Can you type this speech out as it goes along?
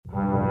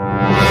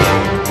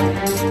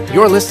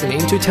You're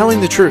listening to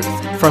Telling the Truth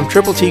from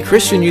Triple T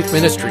Christian Youth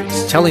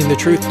Ministries, telling the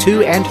truth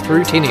to and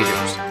through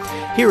teenagers.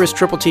 Here is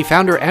Triple T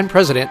founder and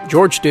president,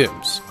 George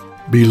Dooms.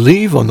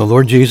 Believe on the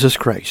Lord Jesus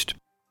Christ.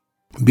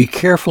 Be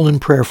careful and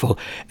prayerful,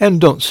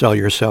 and don't sell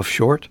yourself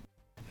short.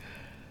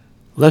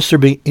 Lest there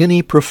be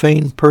any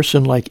profane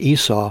person like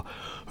Esau,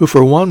 who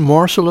for one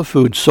morsel of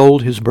food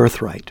sold his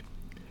birthright.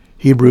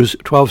 Hebrews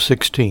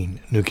 12:16,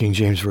 New King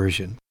James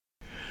Version.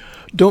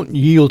 Don't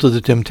yield to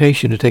the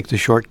temptation to take the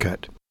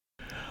shortcut.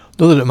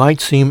 Though that it might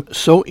seem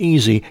so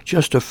easy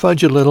just to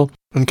fudge a little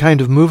and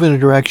kind of move in a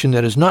direction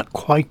that is not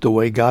quite the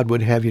way God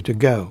would have you to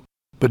go.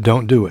 But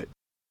don't do it.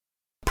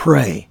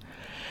 Pray.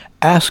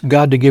 Ask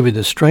God to give you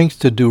the strength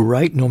to do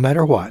right no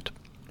matter what.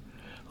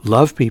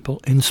 Love people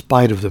in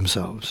spite of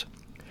themselves.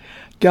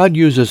 God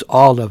uses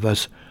all of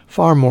us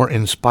far more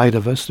in spite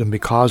of us than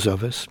because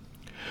of us.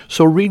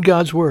 So read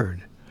God's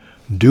Word.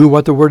 Do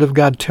what the Word of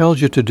God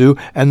tells you to do,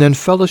 and then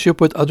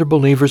fellowship with other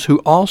believers who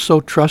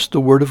also trust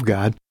the Word of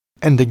God,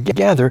 and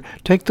together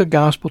take the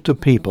gospel to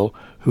people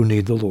who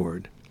need the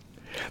Lord.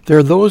 There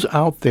are those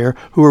out there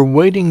who are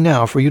waiting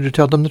now for you to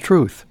tell them the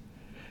truth.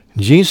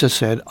 Jesus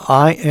said,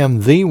 I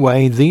am the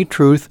way, the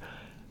truth,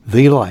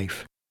 the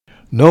life.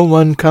 No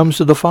one comes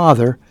to the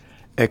Father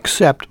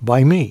except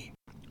by me.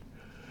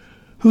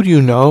 Who do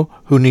you know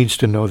who needs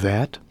to know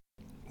that?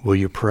 Will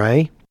you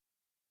pray?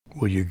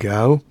 Will you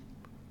go?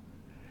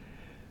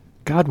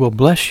 God will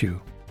bless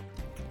you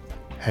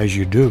as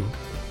you do.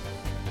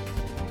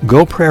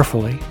 Go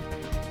prayerfully,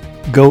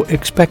 go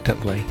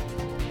expectantly,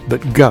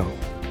 but go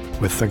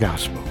with the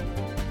gospel.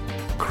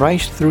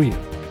 Christ through you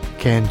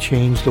can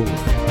change the world.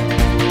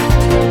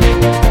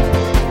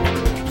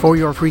 For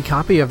your free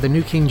copy of the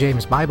New King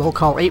James Bible,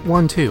 call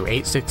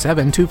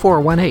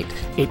 812-867-2418,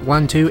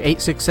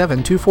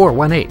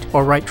 812-867-2418,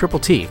 or write Triple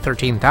T,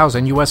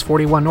 13,000 U.S.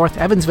 41 North,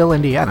 Evansville,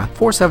 Indiana,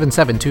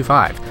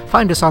 47725.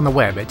 Find us on the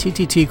web at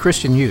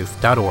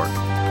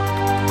tttchristianyouth.org.